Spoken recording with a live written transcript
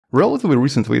Relatively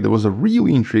recently, there was a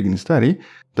really intriguing study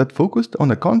that focused on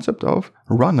the concept of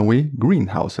runaway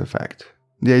greenhouse effect.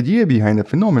 The idea behind a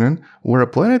phenomenon where a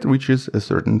planet reaches a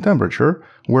certain temperature,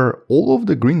 where all of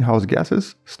the greenhouse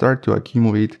gases start to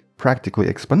accumulate practically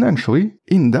exponentially,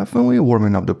 indefinitely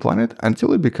warming up the planet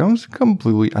until it becomes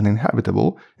completely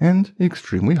uninhabitable and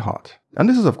extremely hot. And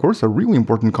this is of course a really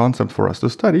important concept for us to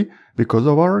study because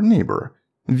of our neighbor,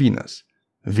 Venus.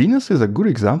 Venus is a good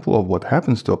example of what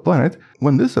happens to a planet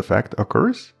when this effect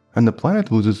occurs and the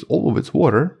planet loses all of its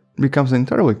water, becomes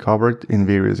entirely covered in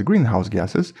various greenhouse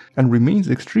gases, and remains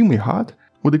extremely hot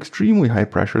with extremely high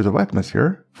pressures of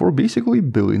atmosphere for basically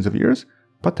billions of years,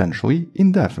 potentially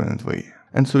indefinitely.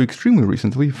 And so extremely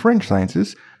recently, French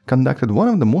scientists conducted one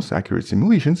of the most accurate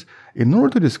simulations in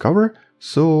order to discover,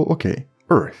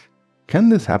 Earth. Can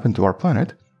this happen to our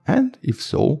planet? And if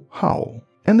so, how?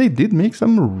 And they did make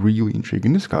some really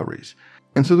intriguing discoveries.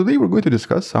 And so today we're going to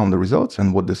discuss some of the results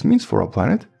and what this means for our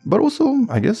planet, but also,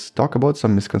 I guess, talk about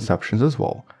some misconceptions as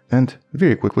well. And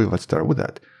very quickly, let's start with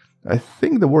that. I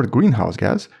think the word greenhouse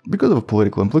gas, because of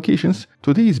political implications,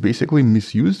 today is basically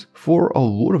misused for a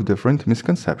lot of different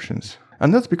misconceptions.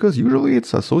 And that's because usually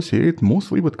it's associated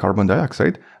mostly with carbon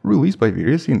dioxide released by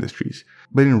various industries.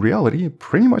 But in reality,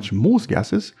 pretty much most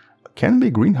gases can be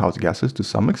greenhouse gases to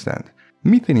some extent.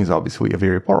 Methane is obviously a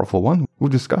very powerful one. We've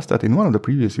discussed that in one of the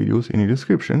previous videos in the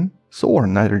description. So are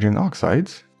nitrogen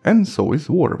oxides, and so is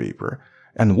water vapor.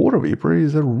 And water vapor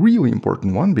is a really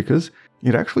important one because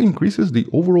it actually increases the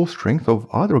overall strength of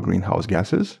other greenhouse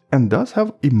gases and does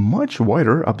have a much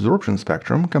wider absorption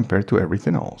spectrum compared to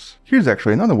everything else. Here's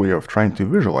actually another way of trying to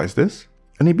visualize this,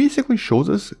 and it basically shows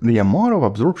us the amount of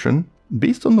absorption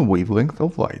based on the wavelength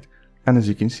of light. And as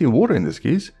you can see, water in this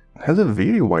case has a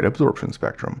very wide absorption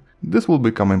spectrum. This will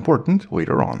become important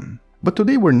later on. But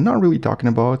today we're not really talking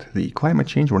about the climate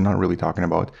change, we're not really talking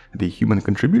about the human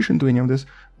contribution to any of this,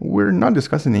 we're not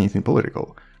discussing anything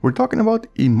political. We're talking about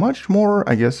a much more,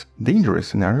 I guess, dangerous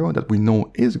scenario that we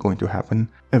know is going to happen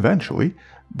eventually,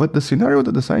 but the scenario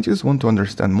that the scientists want to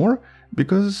understand more,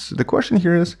 because the question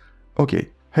here is,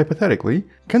 hypothetically,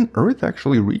 can Earth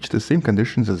actually reach the same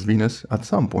conditions as Venus at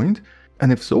some point?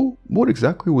 And if so, what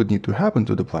exactly would need to happen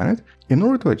to the planet in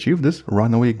order to achieve this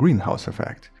runaway greenhouse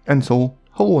effect? And so,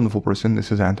 hello wonderful person,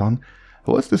 this is Anton.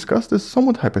 Let's discuss this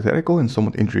somewhat hypothetical and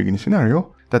somewhat intriguing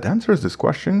scenario that answers this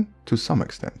question to some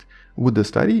extent, with the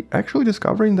study actually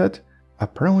discovering that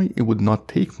apparently it would not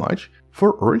take much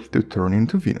for Earth to turn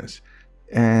into Venus.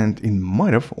 And it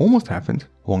might have almost happened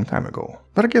a long time ago.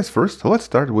 But I guess first, let's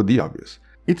start with the obvious.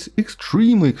 It's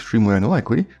extremely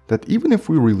unlikely that even if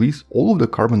we release all of the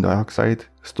carbon dioxide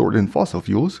stored in fossil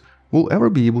fuels, we'll ever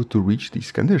be able to reach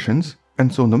these conditions,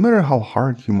 and so no matter how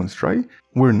hard humans try,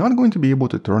 we're not going to be able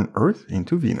to turn Earth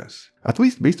into Venus, at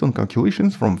least based on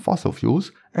calculations from fossil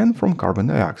fuels and from carbon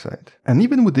dioxide. And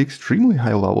even with the extremely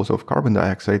high levels of carbon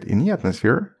dioxide in the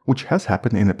atmosphere, which has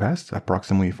happened in the past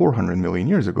approximately 400 million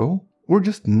years ago, we're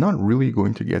just not really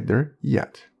going to get there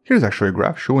yet. Here's actually a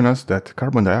graph showing us that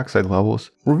carbon dioxide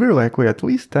levels were very likely at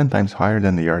least 10 times higher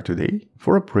than they are today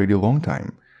for a pretty long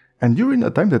time. And during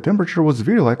that time the temperature was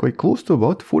very likely close to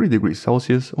about 40 degrees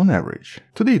Celsius on average.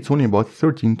 Today it's only about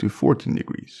 13 to 14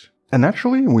 degrees. And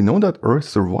actually we know that Earth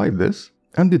survived this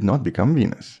and did not become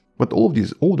Venus. But all of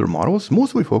these older models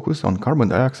mostly focus on carbon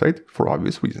dioxide for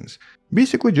obvious reasons.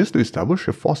 Basically just to establish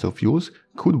if fossil fuels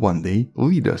could one day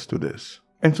lead us to this.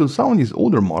 And so some of these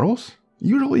older models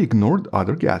usually ignored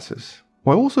other gases,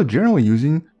 while also generally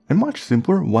using a much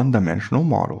simpler one-dimensional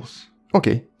models.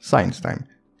 Okay, science time.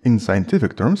 In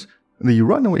scientific terms, the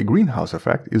runaway greenhouse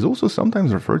effect is also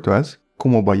sometimes referred to as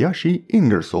Komabayashi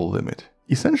Ingersoll limit,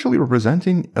 essentially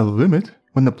representing a limit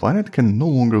when the planet can no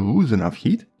longer lose enough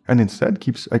heat and instead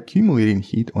keeps accumulating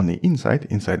heat on the inside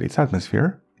its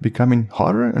atmosphere, becoming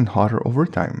hotter and hotter over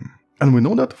time. And we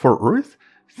know that for Earth,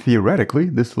 theoretically,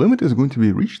 this limit is going to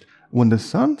be reached when the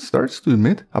sun starts to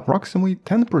emit approximately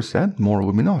 10% more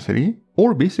luminosity,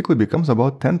 or basically becomes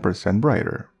about 10%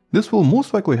 brighter. This will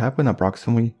most likely happen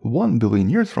approximately 1 billion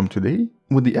years from today,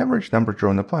 with the average temperature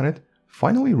on the planet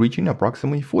finally reaching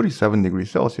approximately 47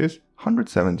 degrees Celsius,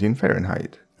 117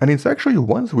 Fahrenheit. And it's actually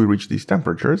once we reach these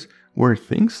temperatures where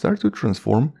things start to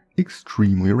transform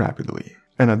extremely rapidly.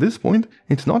 And at this point,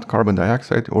 it's not carbon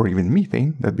dioxide or even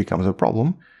methane that becomes a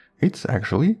problem, it's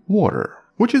actually water.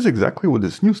 Which is exactly what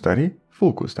this new study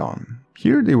focused on.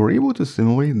 Here they were able to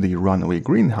simulate the runaway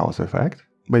greenhouse effect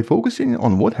by focusing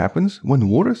on what happens when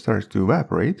water starts to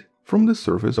evaporate from the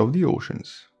surface of the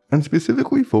oceans, and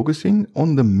specifically focusing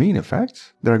on the main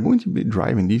effects that are going to be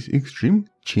driving these extreme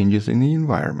changes in the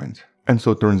environment. And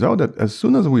so it turns out that as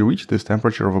soon as we reach this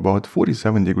temperature of about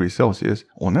 47 degrees Celsius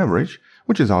on average,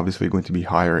 which is obviously going to be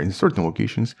higher in certain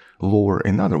locations, lower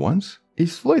in other ones, a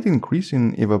slight increase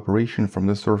in evaporation from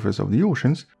the surface of the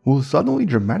oceans will suddenly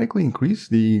dramatically increase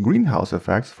the greenhouse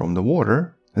effects from the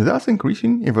water, thus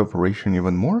increasing evaporation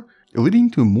even more, leading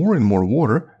to more and more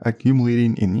water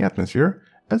accumulating in the atmosphere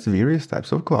as various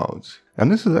types of clouds. And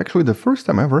this is actually the first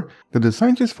time ever that the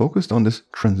scientists focused on this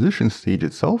transition stage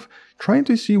itself, trying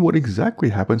to see what exactly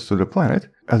happens to the planet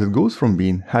as it goes from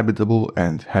being habitable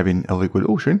and having a liquid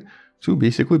ocean to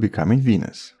basically becoming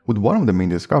Venus, with one of the main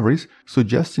discoveries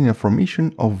suggesting a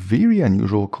formation of very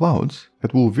unusual clouds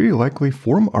that will very likely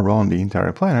form around the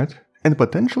entire planet and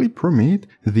potentially permeate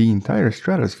the entire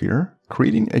stratosphere,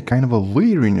 creating a kind of a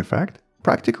layering effect,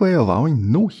 practically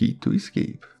allowing no heat to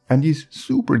escape. And these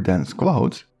super dense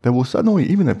clouds that will suddenly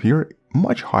even appear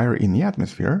much higher in the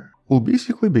atmosphere will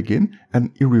basically begin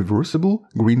an irreversible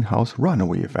greenhouse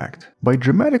runaway effect. By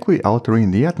dramatically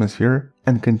altering the atmosphere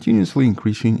and continuously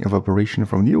increasing evaporation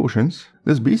from the oceans,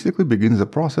 this basically begins a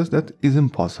process that is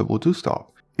impossible to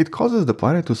stop. It causes the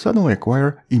planet to suddenly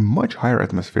acquire a much higher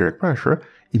atmospheric pressure,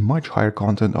 a much higher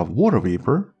content of water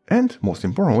vapor, and, most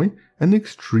importantly, an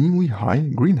extremely high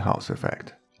greenhouse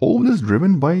effect. All of this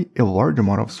driven by a large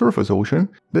amount of surface ocean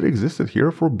that existed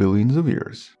here for billions of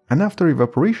years. And after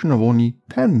evaporation of only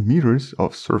 10 meters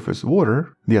of surface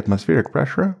water, the atmospheric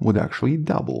pressure would actually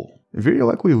double, very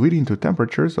likely leading to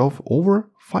temperatures of over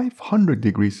 500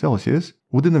 degrees Celsius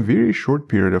within a very short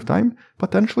period of time,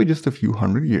 potentially just a few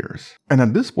hundred years. And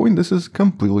at this point, this is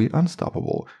completely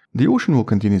unstoppable. The ocean will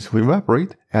continuously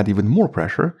evaporate, add even more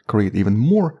pressure, create even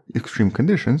more extreme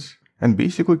conditions, and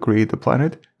basically create the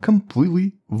planet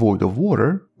completely void of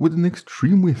water with an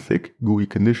extremely thick, gooey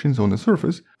conditions on the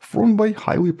surface formed by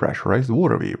highly pressurized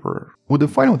water vapor, with the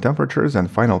final temperatures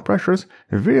and final pressures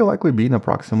very likely being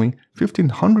approximately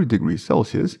 1500 degrees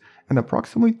Celsius and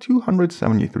approximately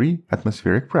 273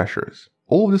 atmospheric pressures.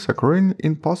 All of this occurring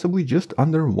in possibly just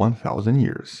under 1000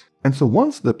 years. And so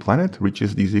once the planet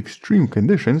reaches these extreme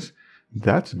conditions,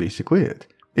 that's basically it.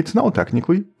 It's now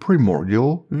technically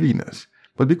primordial Venus.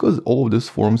 But because all of this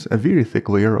forms a very thick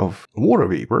layer of water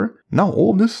vapor, now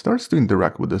all of this starts to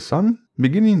interact with the sun,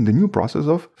 beginning the new process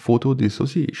of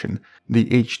photodissociation. The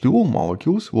H2O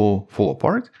molecules will fall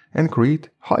apart and create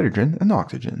hydrogen and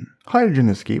oxygen. Hydrogen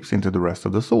escapes into the rest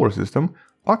of the solar system,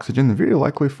 oxygen very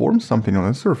likely forms something on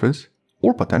its surface,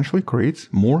 or potentially creates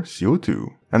more CO2.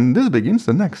 And this begins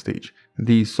the next stage,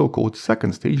 the so-called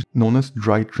second stage known as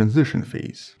dry transition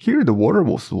phase. Here the water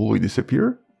will slowly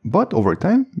disappear, but over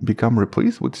time become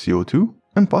replaced with CO2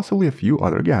 and possibly a few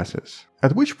other gases.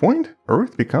 At which point,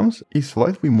 Earth becomes a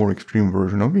slightly more extreme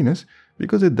version of Venus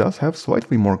because it does have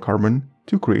slightly more carbon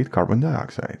to create carbon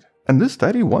dioxide. And this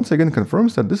study once again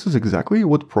confirms that this is exactly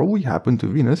what probably happened to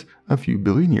Venus a few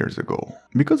billion years ago.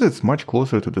 Because it's much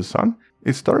closer to the Sun,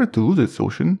 it started to lose its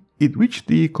ocean, it reached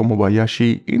the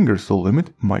Komabayashi Ingersoll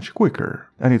limit much quicker,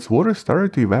 and its water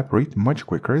started to evaporate much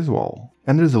quicker as well.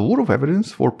 And there's a lot of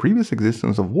evidence for previous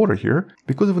existence of water here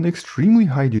because of an extremely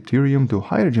high deuterium to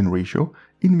hydrogen ratio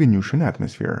in Venusian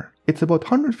atmosphere. It's about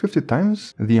 150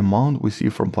 times the amount we see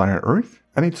from planet Earth,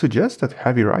 and it suggests that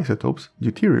heavier isotopes,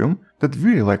 deuterium, that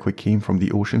very likely came from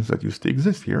the oceans that used to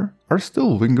exist here, are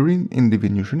still lingering in the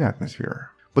Venusian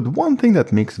atmosphere. But one thing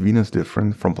that makes Venus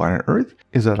different from planet Earth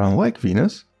is that unlike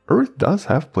Venus, Earth does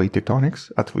have plate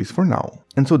tectonics, at least for now.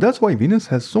 And so that's why Venus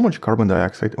has so much carbon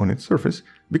dioxide on its surface,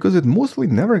 because it mostly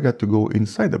never got to go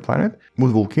inside the planet,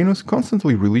 with volcanoes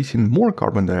constantly releasing more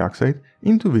carbon dioxide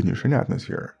into Venusian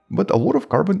atmosphere. But a lot of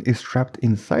carbon is trapped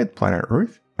inside planet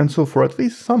Earth, and so for at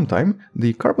least some time,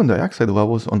 the carbon dioxide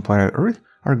levels on planet Earth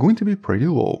are going to be pretty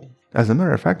low. As a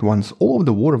matter of fact, once all of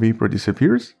the water vapor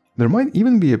disappears, there might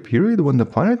even be a period when the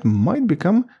planet might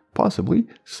become possibly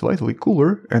slightly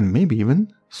cooler and maybe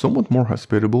even somewhat more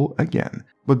hospitable again.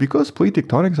 But because plate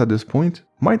tectonics at this point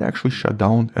might actually shut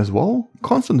down as well,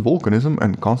 constant volcanism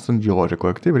and constant geological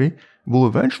activity will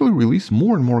eventually release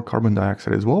more and more carbon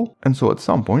dioxide as well, and so at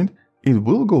some point it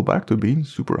will go back to being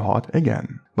super hot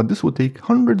again. But this would take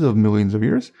hundreds of millions of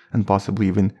years and possibly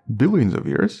even billions of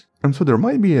years, and so there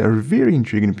might be a very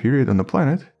intriguing period on the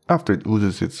planet after it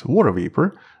loses its water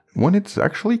vapor when it's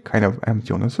actually kind of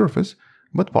empty on the surface,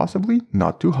 but possibly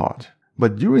not too hot.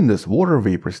 But during this water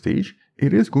vapor stage,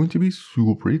 it is going to be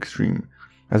super extreme.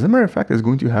 As a matter of fact, it's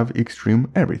going to have extreme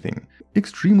everything.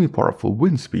 Extremely powerful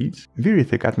wind speeds, very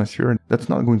thick atmosphere that's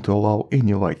not going to allow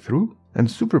any light through, and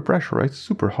super pressurized,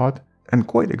 super hot, and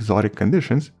quite exotic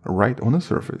conditions right on the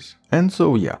surface. And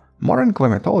so yeah, modern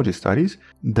climatology studies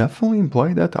definitely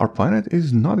imply that our planet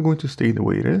is not going to stay the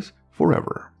way it is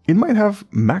forever. It might have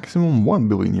maximum 1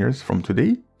 billion years from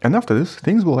today And after this,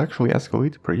 things will actually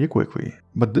escalate pretty quickly.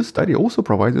 But this study also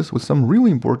provides us with some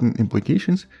really important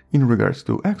implications in regards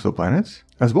to exoplanets,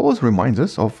 as well as reminds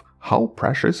us of how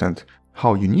precious and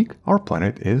how unique our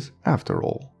planet is after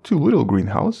all. Too little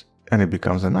greenhouse, and it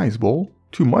becomes an ice ball.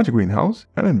 Too much greenhouse,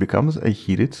 and it becomes a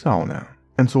heated sauna.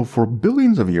 And so for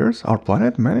billions of years, our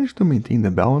planet managed to maintain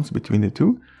the balance between the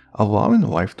two, allowing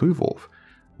life to evolve.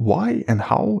 Why and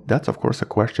how, that's of course a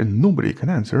question nobody can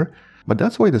answer, but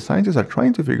that's why the scientists are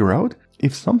trying to figure out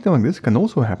if something like this can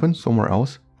also happen somewhere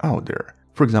else out there.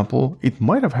 For example, it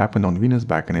might have happened on Venus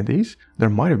back in the days, there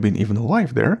might have been even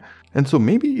life there, and so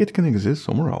maybe it can exist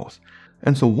somewhere else.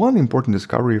 And so one important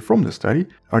discovery from the study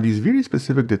are these very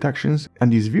specific detections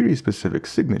and these very specific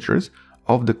signatures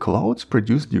of the clouds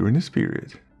produced during this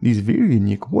period. These very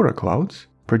unique water clouds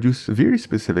produce very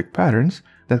specific patterns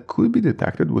that could be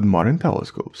detected with modern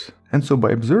telescopes. And so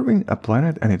by observing a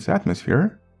planet and its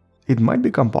atmosphere, it might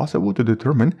become possible to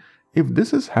determine if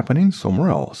this is happening somewhere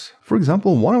else. For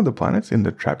example, one of the planets in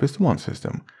the TRAPPIST-1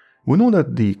 system. We know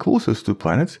that the closest two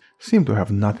planets seem to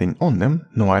have nothing on them,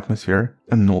 no atmosphere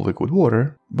and no liquid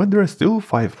water, but there are still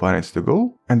 5 planets to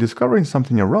go, and discovering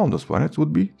something around those planets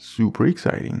would be super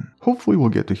exciting. Hopefully we'll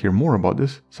get to hear more about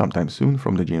this sometime soon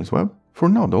from the James Webb. For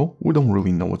now though, we don't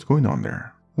really know what's going on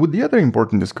there. With the other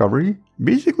important discovery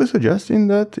basically suggesting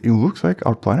that it looks like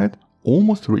our planet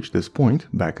almost reached this point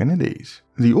back in the days.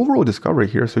 The overall discovery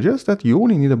here suggests that you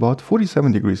only need about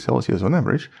 47 degrees Celsius on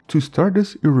average to start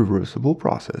this irreversible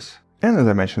process. And as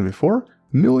I mentioned before,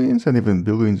 millions and even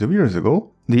billions of years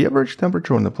ago, the average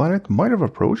temperature on the planet might have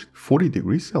approached 40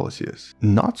 degrees Celsius.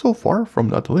 Not so far from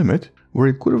that limit, where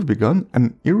it could have begun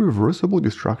an irreversible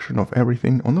destruction of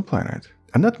everything on the planet.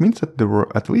 And that means that there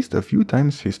were at least a few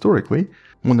times historically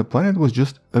when the planet was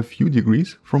just a few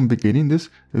degrees from beginning this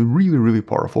really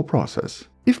powerful process.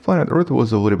 If planet Earth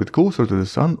was a little bit closer to the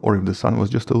sun, or if the sun was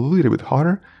just a little bit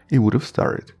hotter, it would have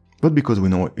started. But because we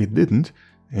know it didn't,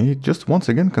 it just once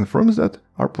again confirms that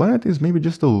our planet is maybe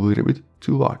just a little bit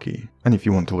too lucky. And if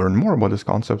you want to learn more about this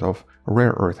concept of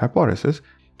rare Earth hypothesis,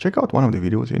 check out one of the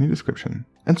videos in the description.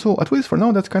 And so, at least for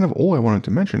now, that's kind of all I wanted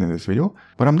to mention in this video,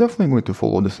 but I'm definitely going to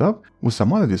follow this up with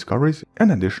some other discoveries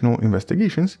and additional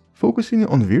investigations focusing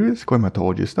on various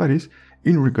climatology studies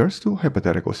in regards to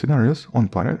hypothetical scenarios on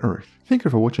planet Earth. Thank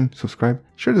you for watching, subscribe,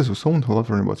 share this with someone who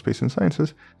loves learning about space and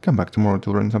sciences, come back tomorrow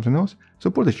to learn something else,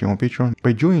 support the channel on Patreon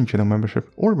by joining channel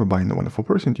membership or by buying the Wonderful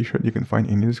Person t-shirt you can find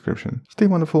in the description. Stay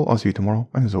wonderful, I'll see you tomorrow,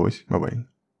 and as always, bye bye.